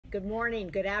Good morning,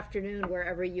 good afternoon,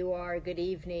 wherever you are, good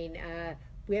evening.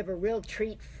 We have a real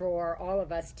treat for all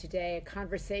of us today, a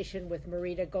conversation with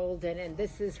Marita Golden, and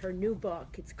this is her new book.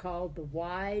 It's called The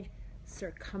Wide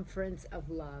Circumference of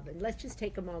Love. And let's just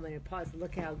take a moment and pause and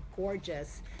look how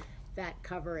gorgeous that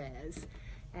cover is.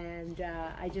 And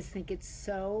I just think it's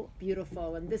so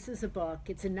beautiful. And this is a book,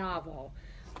 it's a novel,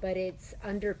 but its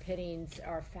underpinnings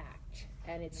are fact.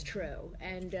 And it's true.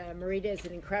 And Marita is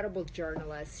an incredible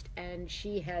journalist, and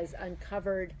she has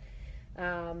uncovered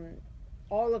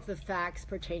all of the facts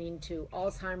pertaining to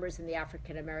Alzheimer's in the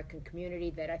African American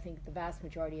community that I think the vast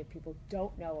majority of people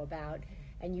don't know about.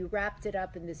 And you wrapped it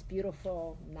up in this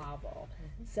beautiful novel.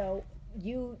 So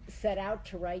you set out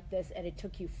to write this, and it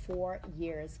took you 4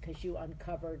 years because you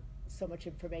uncovered so much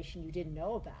information you didn't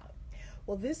know about.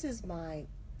 Well, this is my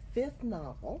 5th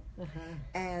novel,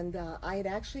 and I had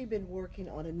actually been working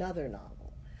on another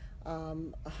novel,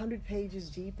 100 pages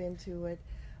deep into it,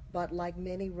 but like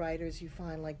many writers, you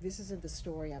find like this isn't the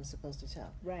story I'm supposed to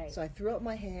tell. Right. So I threw up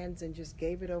my hands and just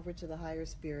gave it over to the higher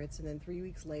spirits, and then 3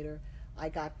 weeks later, I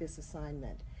got this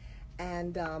assignment.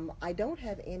 And I don't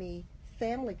have any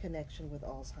family connection with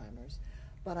Alzheimer's,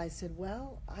 but I said,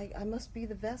 well, I must be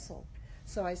the vessel.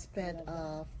 So I spent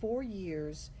 4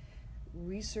 years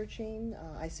researching.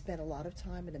 I spent a lot of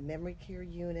time in a memory care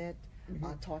unit,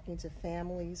 talking to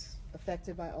families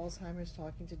affected by Alzheimer's,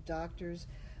 talking to doctors,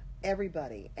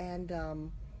 everybody, and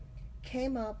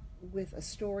came up with a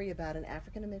story about an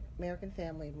African American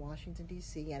family in Washington,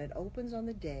 D.C., and it opens on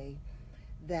the day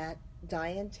that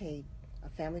Diane Tate, a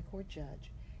family court judge,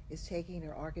 is taking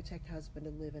her architect husband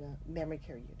to live in a memory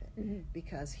care unit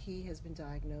because he has been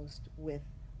diagnosed with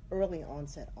early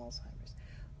onset Alzheimer's.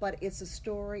 But it's a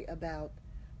story about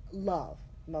love,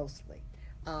 mostly.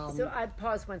 So I'd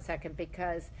pause 1 second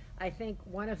because I think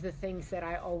one of the things that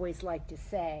I always like to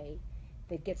say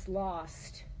that gets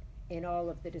lost in all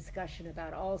of the discussion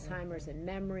about Alzheimer's and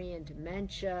memory and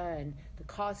dementia and the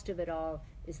cost of it all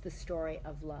is the story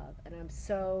of love. And I'm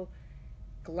so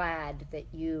glad that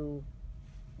you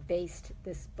based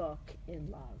this book in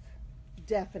love.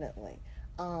 Definitely.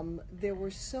 There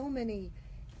were so many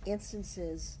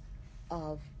instances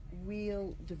of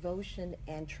real devotion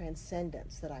and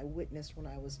transcendence that I witnessed when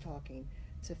I was talking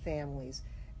to families.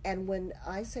 And when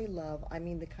I say love, I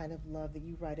mean the kind of love that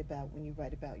you write about when you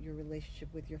write about your relationship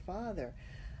with your father.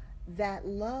 That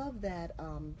love that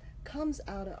comes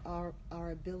out of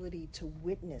our ability to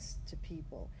witness to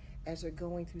people as they're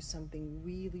going through something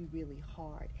really, really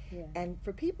hard. Yeah. And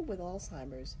for people with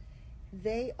Alzheimer's,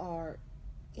 they are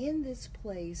in this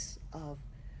place of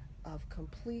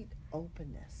complete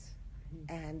openness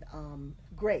and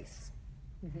grace,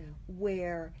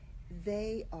 where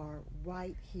they are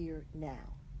right here now.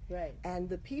 Right. And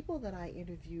the people that I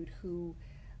interviewed who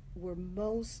were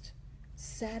most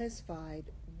satisfied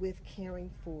with caring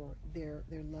for their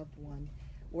loved one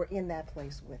were in that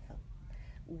place with them,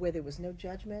 where there was no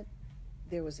judgment,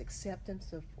 there was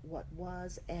acceptance of what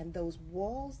was, and those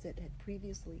walls that had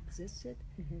previously existed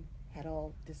had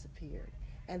all disappeared.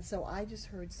 And so I just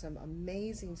heard some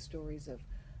amazing stories of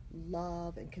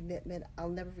love and commitment. I'll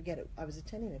never forget it. I was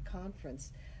attending a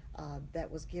conference that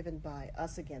was given by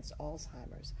Us Against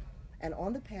Alzheimer's. And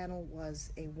on the panel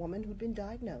was a woman who'd been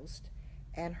diagnosed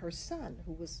and her son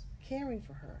who was caring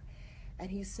for her.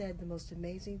 And he said the most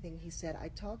amazing thing. He said, I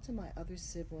talked to my other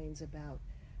siblings about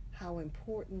how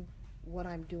important what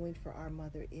I'm doing for our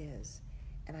mother is.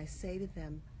 And I say to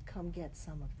them, come get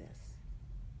some of this.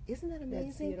 Isn't that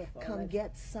amazing? That's beautiful. Come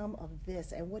get some of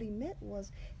this. And what he meant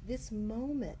was this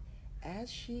moment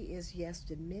as she is, yes,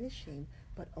 diminishing,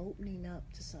 but opening up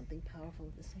to something powerful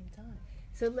at the same time.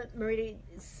 So, Marita,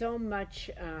 so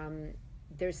much,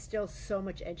 there's still so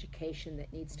much education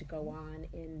that needs to go on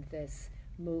in this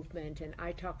movement, and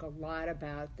I talk a lot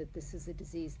about that this is a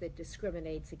disease that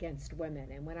discriminates against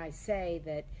women. And when I say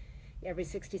that every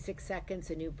 66 seconds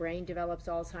a new brain develops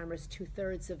Alzheimer's,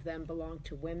 2/3 of them belong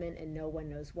to women, and no one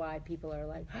knows why, people are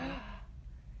like,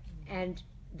 and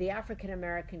the African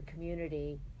American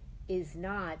community is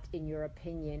not, in your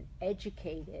opinion,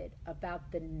 educated about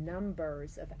the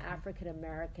numbers of African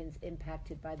Americans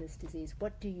impacted by this disease.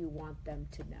 What do you want them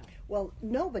to know? Well,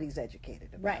 nobody's educated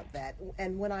about that.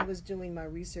 And when I was doing my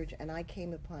research and I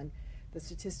came upon the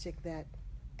statistic that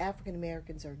African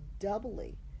Americans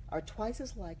are twice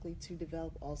as likely to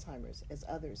develop Alzheimer's as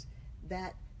others,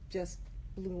 that just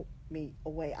blew me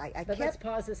away. Let's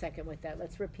pause a second with that.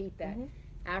 Let's repeat that.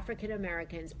 African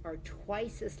Americans are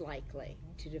twice as likely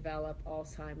to develop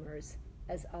Alzheimer's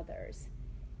as others.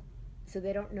 So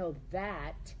they don't know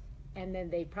that, and then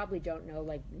they probably don't know,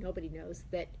 like nobody knows,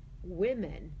 that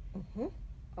women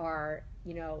are,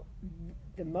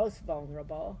 the most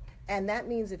vulnerable. And that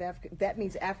means that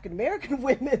means African American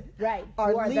women Right,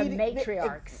 are who are leading, the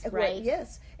matriarchs, right?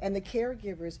 Yes, and the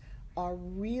caregivers are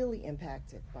really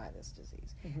impacted by this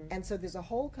disease. And so there's a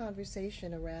whole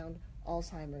conversation around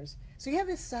Alzheimer's. So you have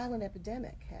this silent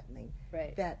epidemic happening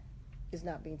Right. that is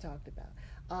not being talked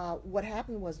about. What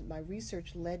happened was my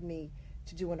research led me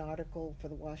to do an article for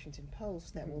the Washington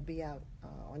Post that will be out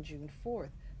on June 4th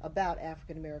about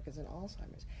African Americans and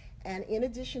Alzheimer's. And in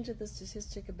addition to the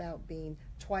statistic about being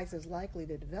twice as likely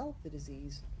to develop the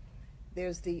disease,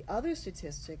 there's the other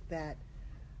statistic that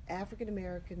African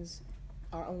Americans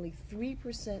are only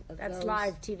 3% of That's those.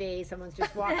 live TV. Someone's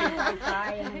just walking right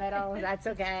by in the middle. That's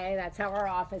okay. That's how our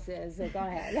office is. So go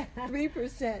ahead.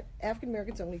 3%, African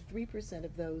Americans, only 3%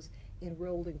 of those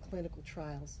enrolled in clinical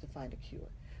trials to find a cure.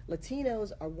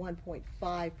 Latinos are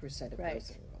 1.5% of Right.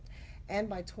 those enrolled. And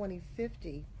by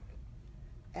 2050,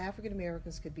 African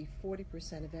Americans could be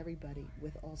 40% of everybody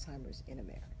with Alzheimer's in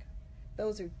America.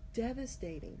 Those are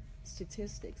devastating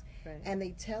statistics. Right. And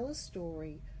they tell a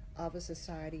story of a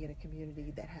society and a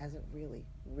community that hasn't really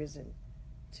risen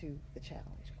to the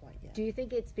challenge quite yet. Do you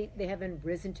think they haven't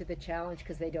risen to the challenge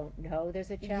because they don't know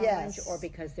there's a challenge, Yes. or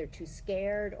because they're too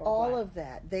scared, or All what? of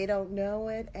that. They don't know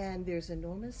it, and there's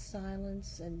enormous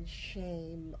silence and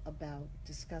shame about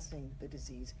discussing the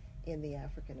disease in the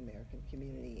African American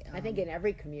community. I think in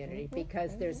every community,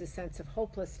 because there's a sense of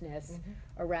hopelessness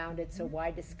around it. So why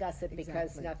discuss it? Because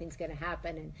Exactly. nothing's going to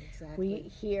happen. And Exactly. we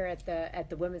here at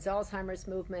the Women's Alzheimer's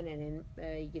Movement and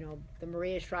in the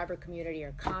Maria Shriver community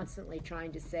are constantly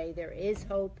trying to say there is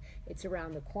hope. It's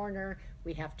around the corner.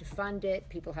 We have to fund it.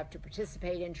 People have to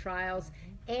participate in trials,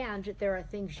 and there are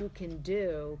things you can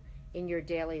do in your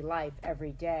daily life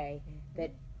every day that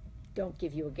don't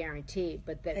give you a guarantee,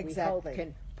 but that Exactly. we hope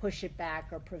can push it back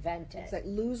or prevent it. It's like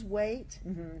lose weight,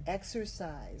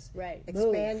 exercise, Right.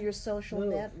 expand Move. your social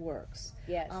Move. networks.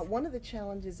 Yes. One of the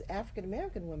challenges, African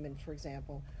American women, for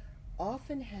example,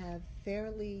 often have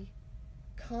fairly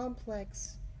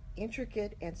complex,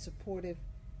 intricate, and supportive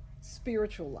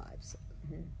spiritual lives.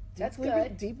 That's Deeply,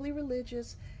 good. deeply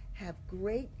religious, have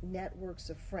great networks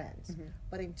of friends.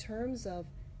 But in terms of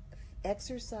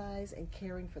exercise and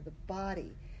caring for the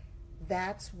body,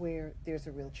 that's where there's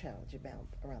a real challenge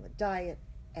around the diet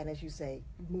and, as you say,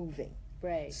 moving.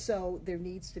 Right. So there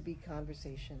needs to be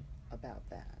conversation about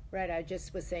that. Right. I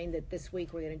just was saying that this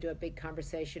week we're going to do a big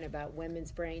conversation about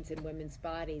women's brains and women's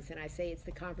bodies, and I say it's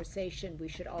the conversation we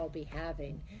should all be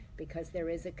having because there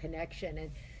is a connection.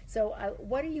 And so,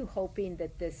 what are you hoping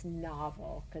that this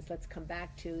novel? Because let's come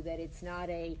back to that. It's not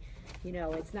a,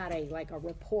 it's not a like a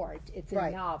report. It's a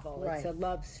Right. novel. Right. It's a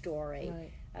love story.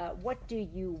 Right. What do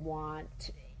you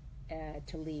want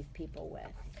to leave people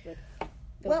with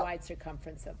the Well- wide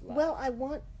circumference of love? Well, I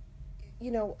want,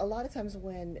 a lot of times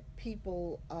when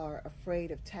people are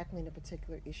afraid of tackling a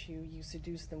particular issue, you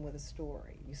seduce them with a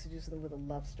story. You seduce them with a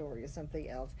love story or something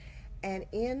else. And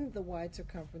in the wide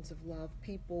circumference of love,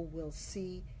 people will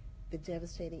see the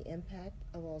devastating impact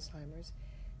of Alzheimer's.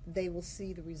 They will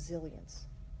see the resilience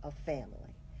of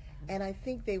family. And I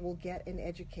think they will get an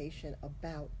education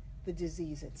about the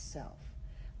disease itself.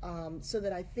 So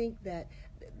that I think that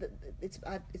it's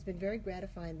been very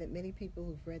gratifying that many people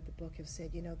who've read the book have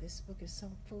said, this book is so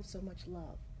full of so much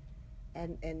love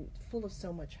and full of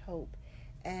so much hope.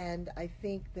 And I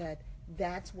think that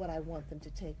that's what I want them to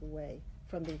take away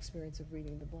from the experience of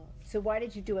reading the book. So why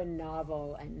did you do a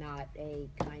novel and not a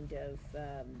kind of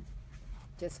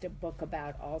just a book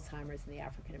about Alzheimer's in the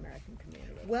African American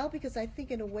community? Well, because I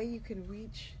think in a way you can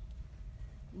reach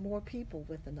more people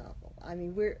with a novel. I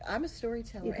mean, I'm a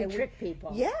storyteller. You can and trick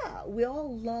people. Yeah, we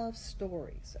all love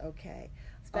stories, okay?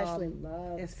 Especially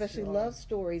love Especially stories. love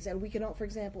stories. And we can all, for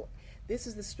example, this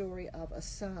is the story of a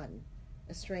son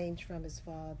estranged from his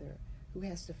father who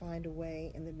has to find a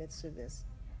way in the midst of this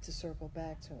to circle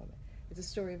back to him. It's a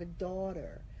story of a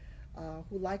daughter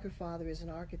who, like her father, is an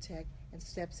architect and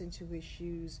steps into his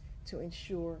shoes to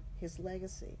ensure his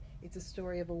legacy. It's a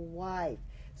story of a wife,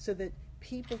 so that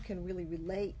people can really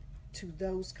relate to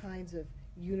those kinds of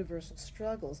universal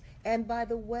struggles. And by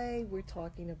the way, we're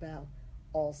talking about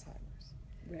Alzheimer's.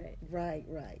 Right.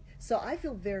 Right. So I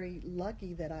feel very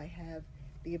lucky that I have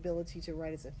the ability to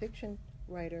write as a fiction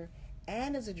writer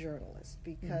and as a journalist,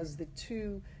 because the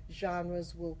two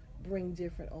genres will bring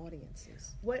different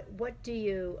audiences. What do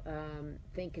you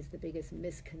think is the biggest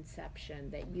misconception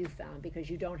that you found, because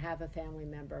you don't have a family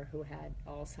member who had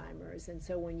Alzheimer's, and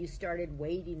so when you started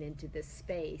wading into this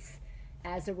space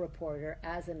as a reporter,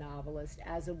 as a novelist,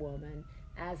 as a woman,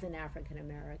 as an African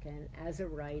American, as a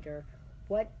writer,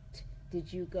 what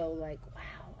did you go like,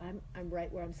 wow, I'm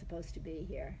right where I'm supposed to be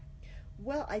here.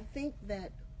 Well, I think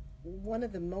that one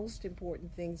of the most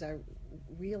important things I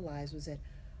realized was that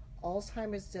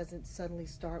Alzheimer's doesn't suddenly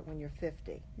start when you're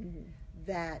 50. Mm-hmm.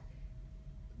 That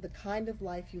the kind of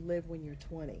life you live when you're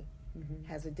 20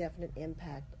 Mm-hmm. has a definite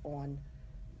impact on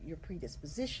your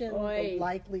predisposition, Oy. the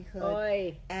likelihood.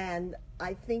 Oy. And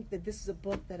I think that this is a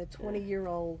book that a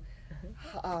 20-year-old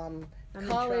I'm in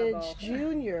college trouble.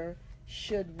 junior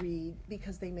should read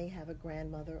because they may have a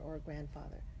grandmother or a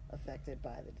grandfather affected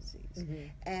by the disease. Mm-hmm.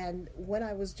 And when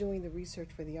I was doing the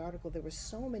research for the article, there were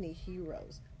so many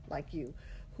heroes like you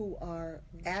who are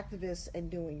activists and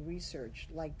doing research,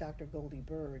 like Dr. Goldie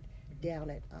Bird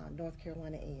down at North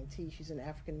Carolina A&T. She's an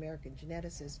African-American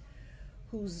geneticist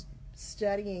who's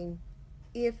studying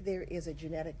if there is a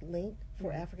genetic link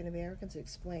for African-Americans. It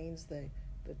explains the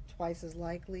twice as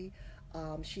likely.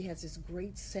 She has this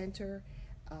great center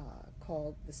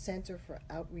called the Center for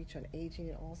Outreach on Aging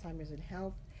and Alzheimer's and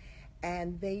Health,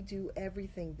 and they do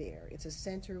everything there. It's a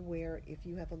center where if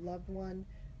you have a loved one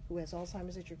who has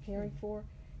Alzheimer's that you're caring for,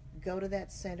 go to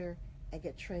that center and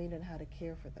get trained on how to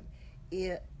care for them.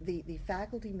 The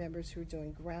faculty members who are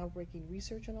doing groundbreaking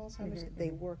research on Alzheimer's,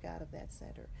 they work out of that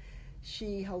center.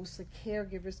 She hosts a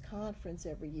caregivers conference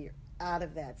every year out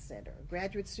of that center,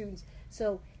 graduate students.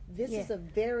 So this is a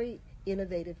very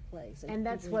innovative place. And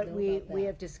that's people what know we about that.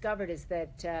 have discovered is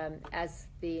that as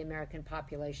the American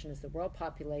population, as the world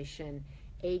population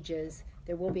ages,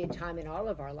 there will be a time in all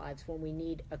of our lives when we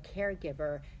need a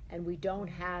caregiver, and we don't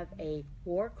have a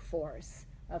workforce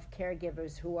of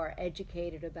caregivers who are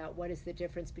educated about what is the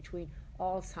difference between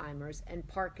Alzheimer's and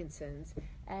Parkinson's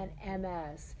and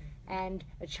MS and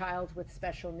a child with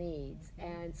special needs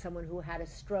and someone who had a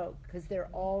stroke, because they're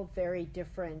all very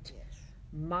different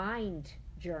mind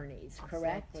journeys,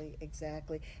 correct?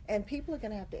 Exactly. And people are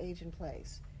going to have to age in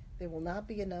place. There will not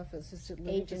be enough assisted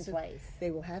living. Age in place. They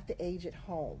will have to age at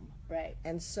home. Right.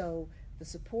 And so the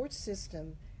support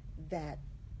system that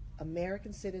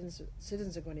American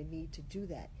citizens are going to need to do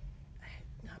that,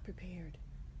 not prepared.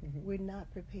 We're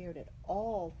not prepared at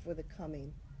all for the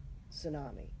coming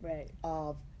tsunami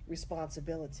of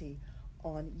responsibility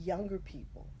on younger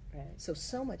people. Right.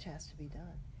 So much has to be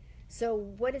done. So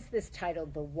what is this title,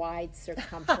 The Wide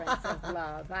Circumference of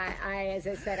Love? I, as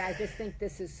I said, I just think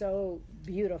this is so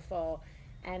beautiful.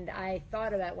 And I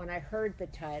thought about, when I heard the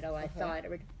title, I thought,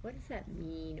 what does that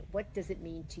mean? What does it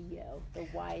mean to you, The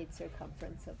Wide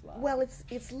Circumference of Love? Well,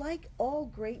 it's like all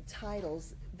great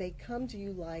titles, they come to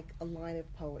you like a line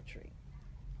of poetry.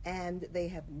 And they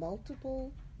have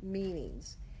multiple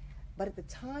meanings. But at the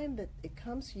time that it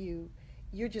comes to you,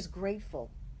 you're just grateful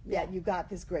that you got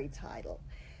this great title.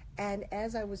 And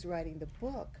as I was writing the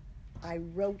book, I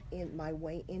wrote in my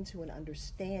way into an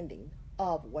understanding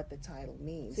of what the title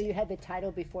means. So you had the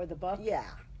title before the book? Yeah.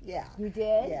 You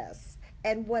did? Yes.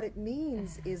 And what it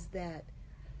means is that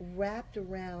wrapped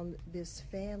around this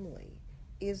family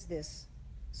is this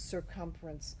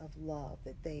circumference of love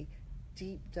that they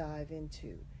deep dive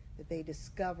into, that they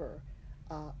discover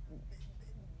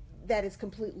that is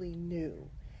completely new.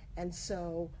 And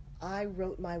so I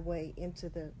wrote my way into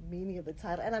the meaning of the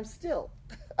title, and I'm still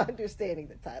understanding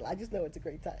the title. I just know it's a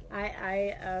great title.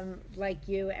 I like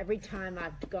you, every time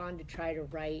I've gone to try to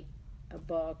write a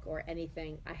book or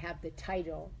anything, I have the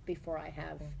title before I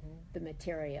have the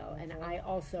material, and I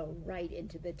also write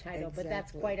into the title, but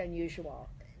that's quite unusual.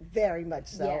 Very much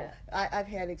so. Yeah. I've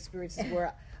had experiences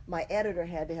where my editor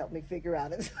had to help me figure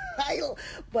out a title,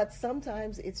 but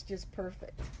sometimes it's just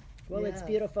perfect. Well, it's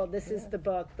beautiful. This is the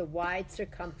book, The Wide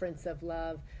Circumference of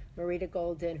Love, Marita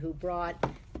Golden, who brought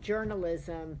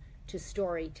journalism to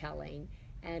storytelling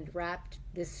and wrapped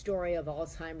this story of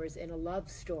Alzheimer's in a love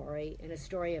story, in a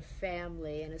story of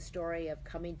family, in a story of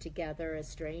coming together,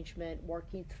 estrangement,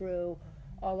 working through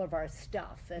all of our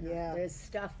stuff. And there's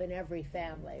stuff in every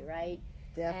family, right?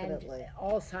 Definitely. And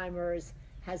Alzheimer's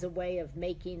has a way of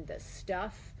making the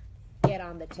stuff get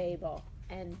on the table,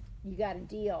 and you got to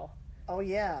deal. Oh,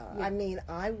 yeah. I mean,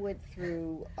 I went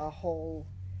through a whole,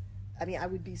 I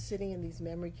would be sitting in these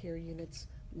memory care units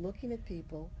looking at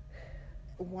people,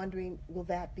 wondering, will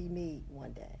that be me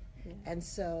one day? Yeah. And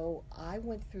so I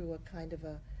went through a kind of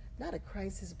not a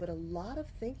crisis, but a lot of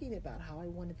thinking about how I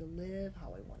wanted to live, how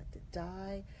I wanted to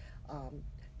die,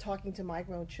 talking to my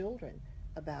grown children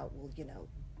about, well,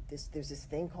 there's this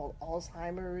thing called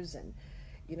Alzheimer's, and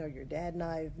your dad and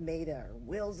I have made our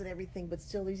wills and everything, but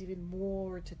still there's even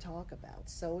more to talk about.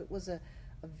 So it was a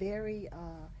very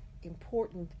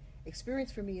important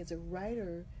experience for me as a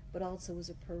writer, but also as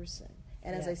a person.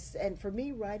 And and for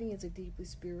me, writing is a deeply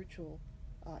spiritual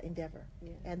endeavor.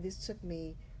 Yeah. And this took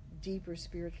me deeper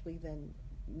spiritually than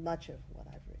much of what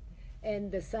I've written. in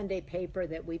the Sunday paper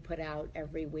that we put out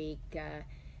every week.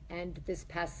 And this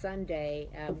past Sunday,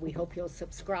 we hope you'll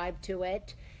subscribe to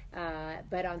it.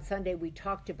 But on Sunday, we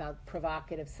talked about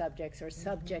provocative subjects, or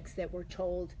subjects that we're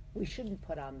told we shouldn't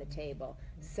put on the table: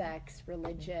 sex,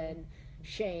 religion,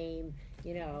 shame,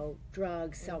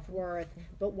 drugs, self-worth.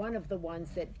 But one of the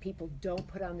ones that people don't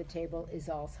put on the table is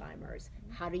Alzheimer's.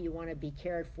 How do you want to be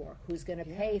cared for? Who's going to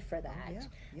pay for that?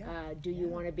 Do you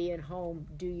want to be at home?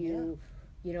 Do you,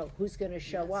 who's going to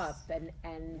show up?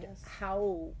 And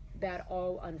how that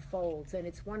all unfolds. And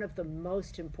it's one of the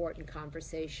most important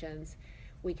conversations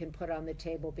we can put on the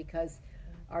table, because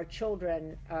our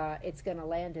children, it's going to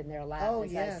land in their lap,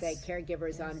 as I say,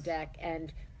 caregivers on deck.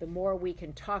 And the more we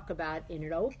can talk about in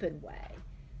an open way,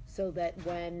 so that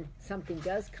when something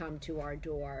does come to our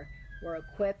door, we're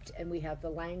equipped and we have the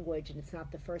language, and it's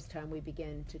not the first time we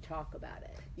begin to talk about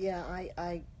it. Yeah,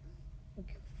 I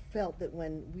felt that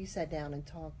when we sat down and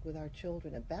talked with our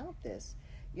children about this,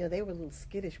 they were a little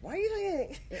skittish. Why are you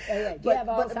doing it? Do you have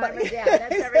Alzheimer's? Yeah,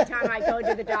 that's every time I go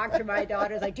to the doctor, my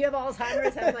daughter's like, do you have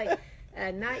Alzheimer's? I'm like,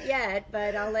 not yet,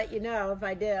 but I'll let you know if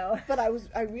I do. But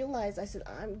I realized, I said,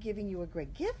 I'm giving you a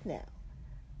great gift now.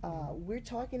 We're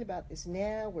talking about this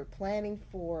now. We're planning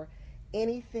for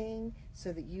anything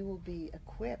so that you will be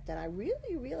equipped. And I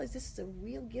really realized this is a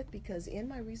real gift, because in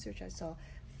my research I saw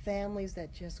families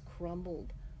that just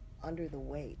crumbled under the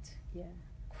weight. Yeah.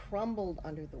 Crumbled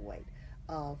under the weight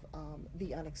of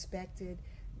the unexpected.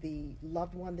 The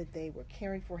loved one that they were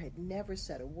caring for had never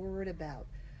said a word about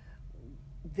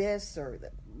this or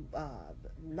the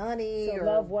money. So or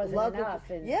love wasn't enough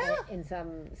in in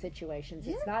some situations.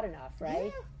 It's not enough, right?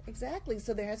 Yeah, exactly.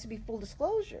 So there has to be full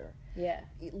disclosure. Yeah.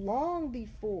 Long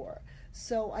before.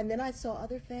 So, and then I saw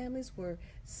other families where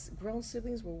grown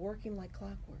siblings were working like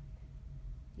clockwork.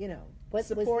 What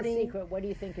supporting. Was the secret? What do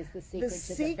you think is the secret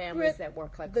to the families that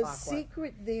work like clockwork? The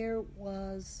secret there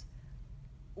was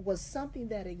something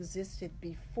that existed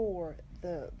before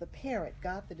the parent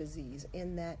got the disease,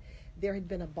 in that there had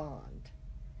been a bond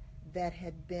that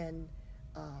had been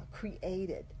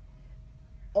created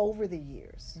over the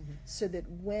years, so that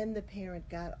when the parent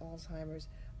got Alzheimer's,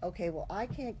 okay, well, I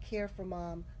can't care for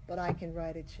mom, but I can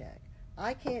write a check.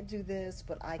 I can't do this,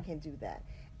 but I can do that.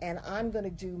 And I'm going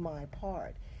to do my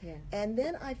part. Yeah. And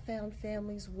then I found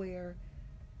families where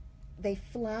they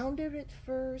floundered at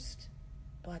first,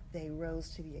 but they rose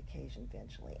to the occasion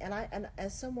eventually. And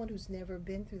as someone who's never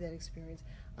been through that experience,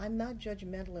 I'm not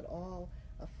judgmental at all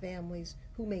of families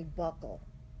who may buckle,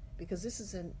 because this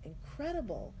is an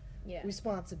incredible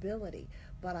responsibility.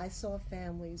 But I saw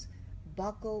families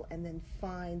buckle and then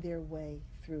find their way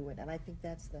through it. And I think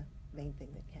that's the main thing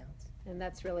that counts. And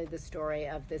that's really the story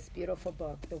of this beautiful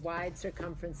book, The Wide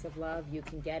Circumference of Love. You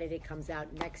can get it. It comes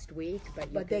out next week,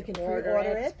 but they can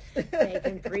pre-order it. They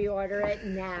can pre-order it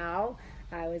now.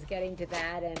 I was getting to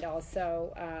that. And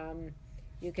also,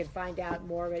 you can find out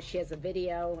more of it. She has a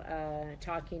video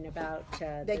talking about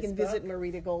They can visit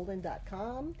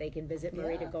maritagolden.com. They can visit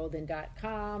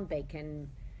maritagolden.com. They can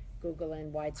Google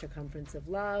in Wide Circumference of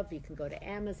Love. You can go to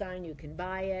Amazon. You can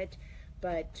buy it.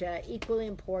 But equally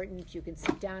important, you can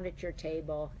sit down at your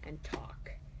table and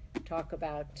talk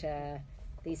about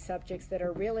these subjects that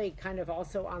are really kind of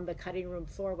also on the cutting room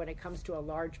floor when it comes to a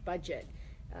large budget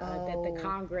that the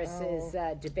Congress is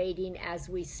debating as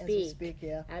we speak.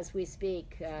 As we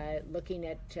speak, looking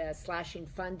at slashing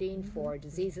funding for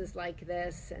diseases like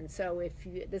this. And so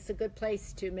this is a good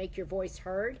place to make your voice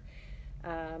heard.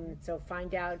 So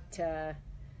find out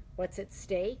what's at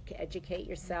stake, educate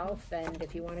yourself, and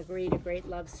if you want to read a great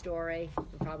love story,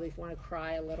 you probably want to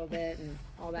cry a little bit and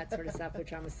all that sort of stuff,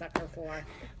 which I'm a sucker for,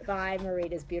 buy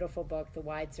Marita's beautiful book, The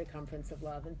Wide Circumference of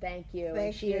Love. And thank you.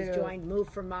 Thank she you. has joined Move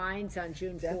for Minds on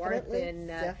June 4th,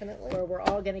 Definitely. Where we're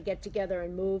all going to get together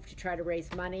and move to try to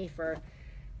raise money for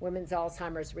women's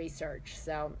Alzheimer's research.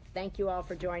 So thank you all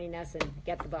for joining us, and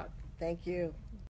get the book. Thank you.